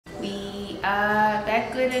are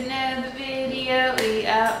back with another video. We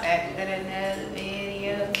are back with another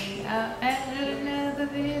video. We are back with another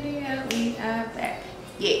video. We are back.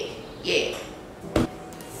 Yeah, yeah.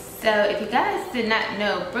 So if you guys did not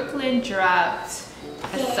know, Brooklyn dropped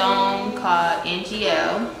a song called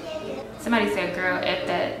NGL. Somebody said, girl, F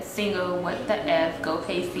that single, what the F, go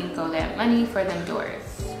pay Cinco that money for them doors.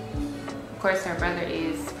 Of course, her brother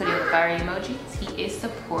is putting the fire emojis. He is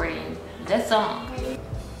supporting the song.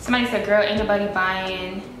 Somebody said, girl, ain't nobody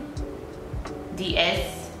buying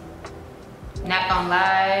DS. Not gonna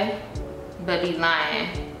lie, but be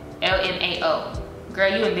lying. LMAO. Girl,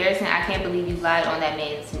 you embarrassing. I can't believe you lied on that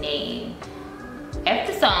man's name. F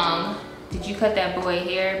the song. Did you cut that boy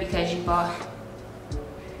hair because you bought...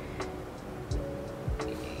 Oh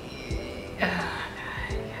God,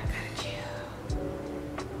 y'all gotta chill.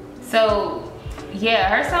 So, yeah,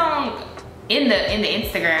 her song in the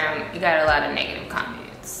Instagram, it got a lot of negative comments.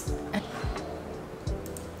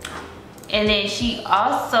 And then she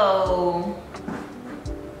also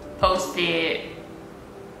posted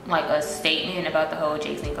like a statement about the whole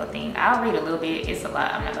Cinco thing. I'll read a little bit. It's a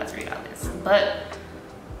lot. I'm not about to read all this, but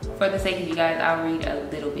for the sake of you guys, I'll read a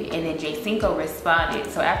little bit. And then Cinco responded.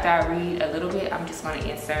 So after I read a little bit, I'm just going to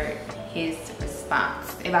insert his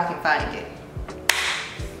response if I can find it.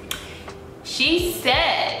 She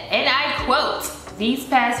said, and I quote, "These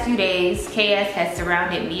past few days, chaos has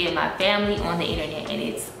surrounded me and my family on the internet, and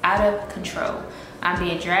it's out of control. I'm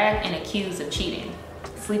being dragged and accused of cheating,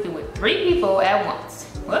 sleeping with 3 people at once,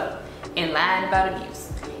 what? And lying about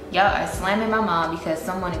abuse. Y'all are slamming my mom because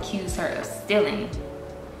someone accused her of stealing.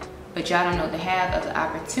 But y'all don't know the half of the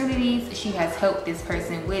opportunities she has helped this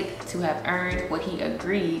person with to have earned what he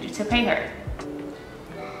agreed to pay her.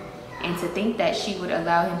 And to think that she would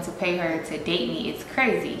allow him to pay her to date me is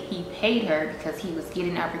crazy. He paid her because he was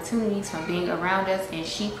getting opportunities from being around us, and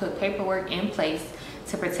she put paperwork in place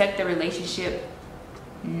to protect the relationship,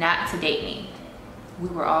 not to date me. We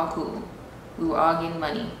were all cool. We were all getting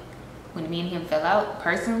money. When me and him fell out,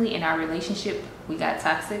 personally in our relationship, we got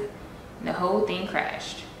toxic. And the whole thing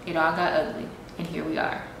crashed. It all got ugly. And here we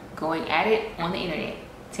are, going at it on the internet,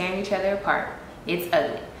 tearing each other apart. It's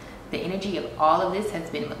ugly. The energy of all of this has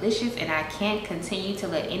been malicious, and I can't continue to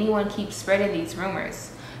let anyone keep spreading these rumors,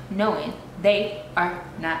 knowing they are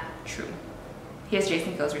not true." Here's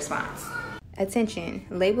Cinco's response. Attention,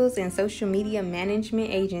 labels and social media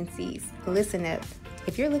management agencies, listen up.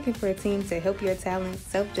 If you're looking for a team to help your talent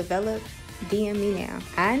self-develop, DM me now.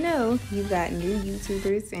 I know you've got new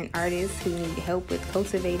YouTubers and artists who need help with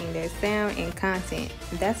cultivating their sound and content.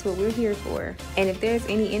 That's what we're here for. And if there's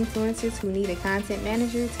any influencers who need a content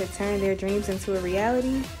manager to turn their dreams into a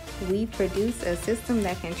reality, we've produced a system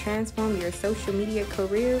that can transform your social media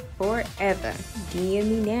career forever. DM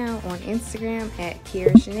me now on Instagram at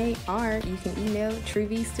Kiara Shanay, or you can email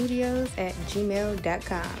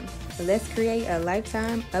trivstudios@gmail.com. Let's create a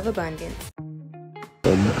lifetime of abundance.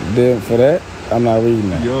 Then for that, I'm not reading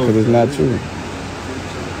that because it's not true.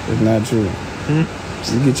 It's not true. You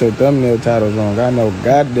get your thumbnail titles wrong. I know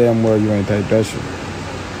goddamn well you ain't typed that shit.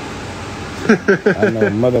 I know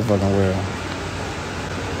motherfucking well.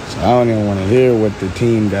 So I don't even want to hear what the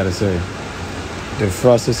team got to say. The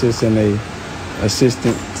pharmacists and the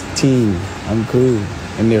assistant team, I'm cool.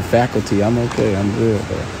 And their faculty, I'm okay. I'm good,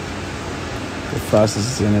 bro. The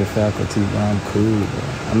pharmacists and their faculty, bro, I'm cool, bro.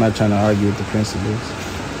 I'm not trying to argue with the principals.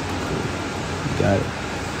 Cool. You got it.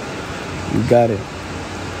 You got it.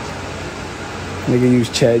 Nigga use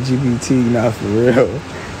ChatGPT, not for real.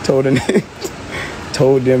 Told them.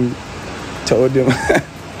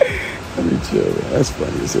 Let me chill, bro. That's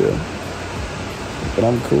funny as hell. But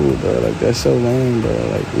I'm cool, bro. Like, that's so lame, bro.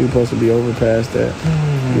 Like, we supposed to be over past that.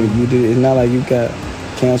 You did. It's not like you got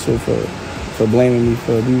canceled for blaming me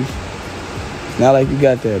for abuse. Not like you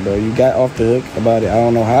got that, bro. You got off the hook about it. I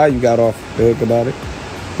don't know how you got off the hook about it,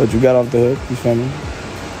 but you got off the hook. You feel me?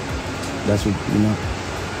 That's what, you know.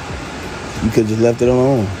 You could just left it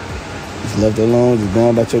alone. Just left it alone. Just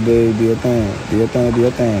going about your day. Do your thing. Do your thing. Do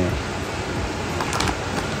your thing.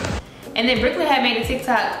 And then Brooklyn had made a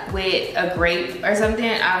TikTok with a grape or something.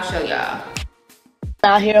 I'll show y'all.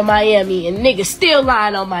 Out here in Miami, and niggas still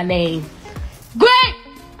lying on my name. Grape!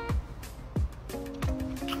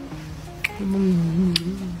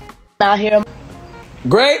 Out here.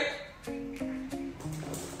 Grape?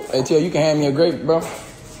 Hey, Tio, you can hand me a grape, bro.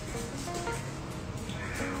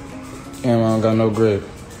 Damn, I don't got no grape.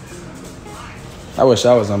 I wish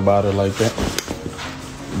I was unbothered like that.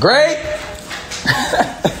 Grape?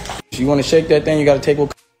 If you want to shake that thing, you got to take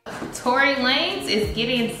what. Tory Lanez is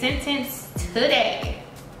getting sentenced today.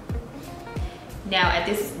 Now, at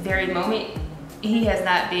this very moment, he has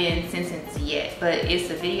not been sentenced yet, but it's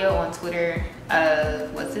a video on Twitter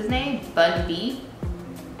of, what's his name? Bun B.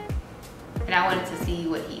 And I wanted to see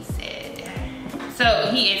what he said. So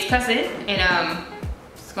he is cussing, and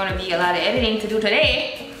it's gonna be a lot of editing to do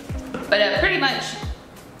today. But pretty much,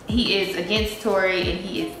 he is against Tory and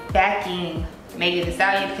he is backing Megan Thee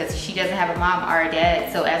Stallion because she doesn't have a mom or a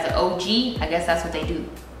dad. So as an OG, I guess that's what they do.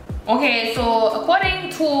 Okay, so according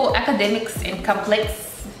to academics and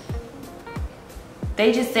complex,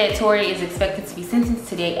 they just said Tory is expected to be sentenced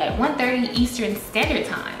today at 1:30 Eastern Standard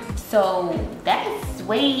Time. So that's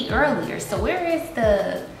way earlier. So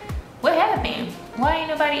what happened? Why ain't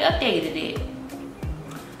nobody updated it?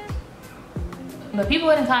 But people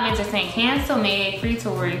in the comments are saying, cancel Meg, free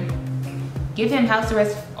Tory, give him house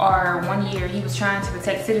arrest or 1 year. He was trying to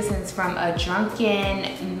protect citizens from a drunken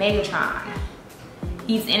Megatron.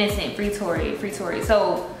 He's innocent, free Tory, free Tory.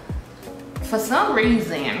 So for some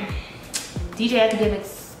reason, DJ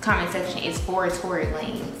Academic's comment section is for Tory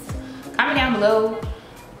lanes. Comment down below,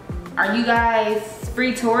 are you guys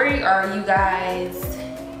free Tory or are you guys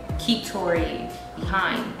keep Tory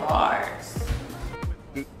behind bars?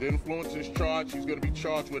 The influencer's charged. He's going to be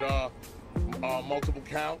charged with multiple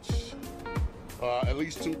counts, at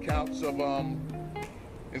least 2 counts of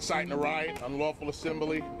inciting a riot, unlawful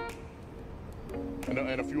assembly, and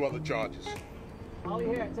a few other charges. Are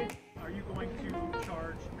you going to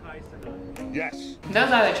charge Kai Cenat? Yes.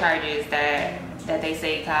 Those are the charges that they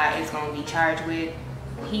say Kai is going to be charged with.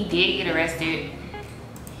 He did get arrested.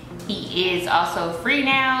 He is also free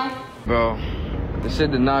now. Bro, this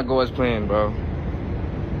shit did not go as planned, bro.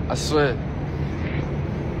 I swear.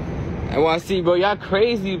 NYC, bro, y'all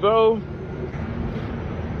crazy, bro.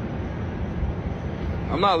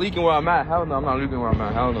 I'm not leaking where I'm at. Hell no, I'm not leaking where I'm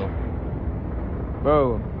at. Hell no.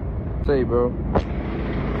 Bro, say, bro.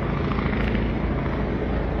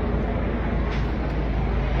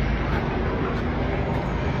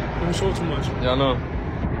 Don't show too much. Y'all know.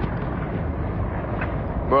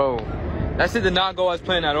 Bro, that shit did not go as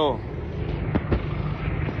planned at all.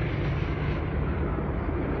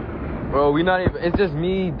 Bro, we not even, it's just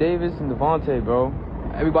me, Davis, and Devontae, bro.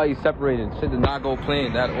 Everybody's separated. Shit did not go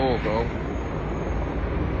planned at all, bro.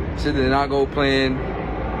 Shit did not go planned.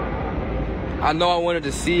 I know I wanted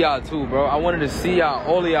to see y'all too, bro. I wanted to see y'all,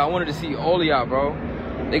 all of y'all. I wanted to see all of y'all, bro.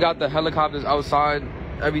 They got the helicopters outside,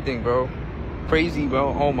 everything, bro. Crazy,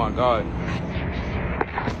 bro. Oh my God.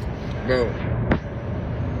 Bro.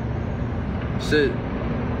 Shit.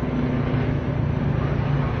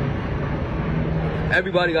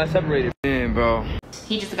 Everybody got separated. Man, bro.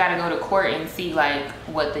 He just got to go to court and see like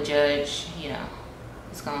what the judge, you know,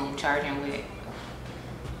 is going to charge him with.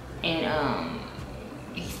 And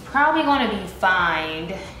he's probably going to be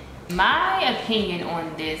fined. My opinion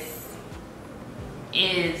on this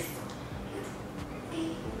is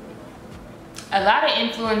a lot of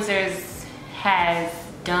influencers has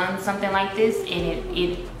done something like this and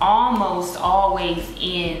it almost always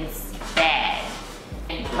ends bad.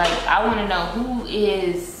 And like, I want to know who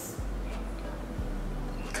is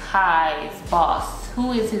Kai's boss,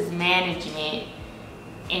 who is his management,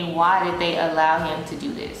 and why did they allow him to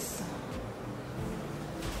do this?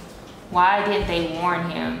 Why didn't they warn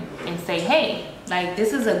him and say, hey, like,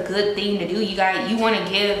 this is a good thing to do. You want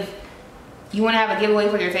to have a giveaway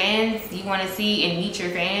for your fans, you want to see and meet your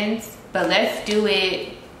fans, but let's do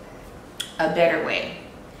it a better way.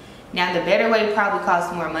 Now the better way probably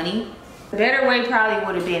costs more money. The better way probably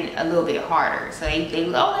would have been a little bit harder. So they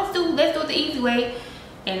oh, let's do it the easy way.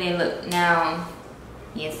 And then look, now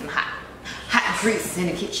he has some hot grease in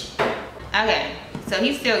the kitchen. Okay, so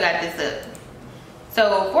he still got this up.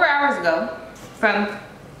 So 4 hours ago, from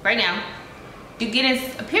right now, Duke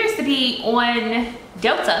Guinness appears to be on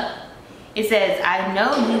Delta. It says, I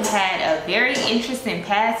know you've had a very interesting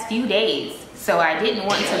past few days, so I didn't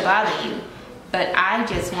want to bother you. But I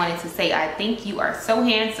just wanted to say I think you are so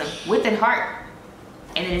handsome, with a heart.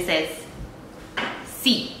 And then it says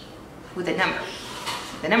C with a number.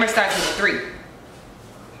 The number starts with a 3.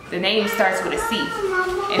 The name starts with a C.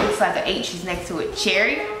 It looks like an H is next to it.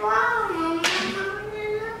 Cherry?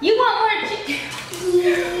 You want more?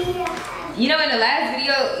 Yeah. You know, in the last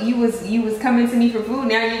video, you was coming to me for food.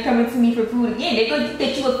 Now you're coming to me for food again. They're gonna think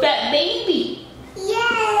that you a fat baby.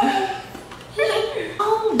 Yeah.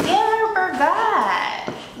 Oh yeah, I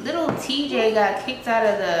forgot. Little TJ got kicked out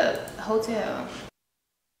of the hotel.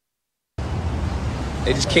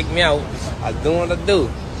 They just kicked me out. I was doing what I do.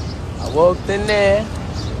 I walked in there.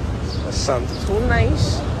 There's something too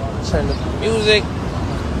nice. Turned up the music.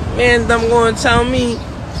 Man, them going to tell me,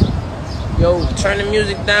 yo, turn the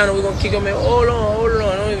music down or we're going to kick them in. Hold on.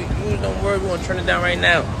 Don't even use no word. We're going to turn it down right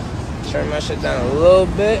now. Turn my shit down a little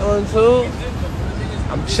bit on 2.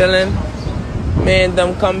 I'm chilling. Man,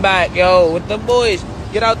 them come back, yo, with the boys.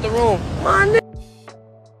 Get out the room. My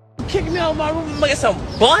nigga, kick me out of my room. I'm gonna get some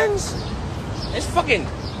buns. It's fucking,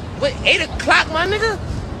 what, 8 o'clock, my nigga?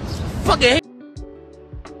 Fucking.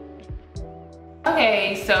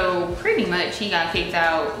 Okay, so pretty much he got kicked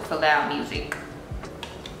out for loud music.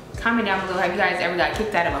 Comment down below, have you guys ever got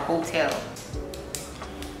kicked out of a hotel?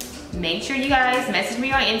 Make sure you guys message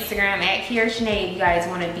me on Instagram at Kiara Shanay if you guys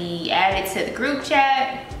want to be added to the group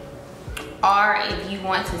chat, or if you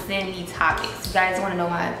want to send me topics. You guys want to know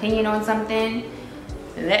my opinion on something,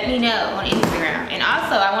 let me know on Instagram. And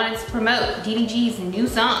also, I wanted to promote DDG's new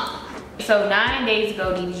song. So 9 days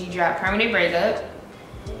ago, DDG dropped Permanent Breakup,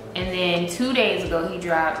 and then 2 days ago, he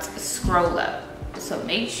dropped Scroll Up. So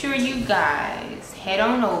make sure you guys head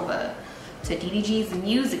on over to DDG's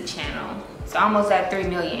music channel. It's almost at 3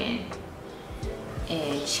 million.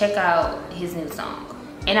 And check out his new song.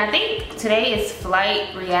 And I think today is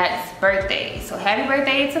Flight React's birthday. So happy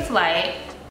birthday to Flight.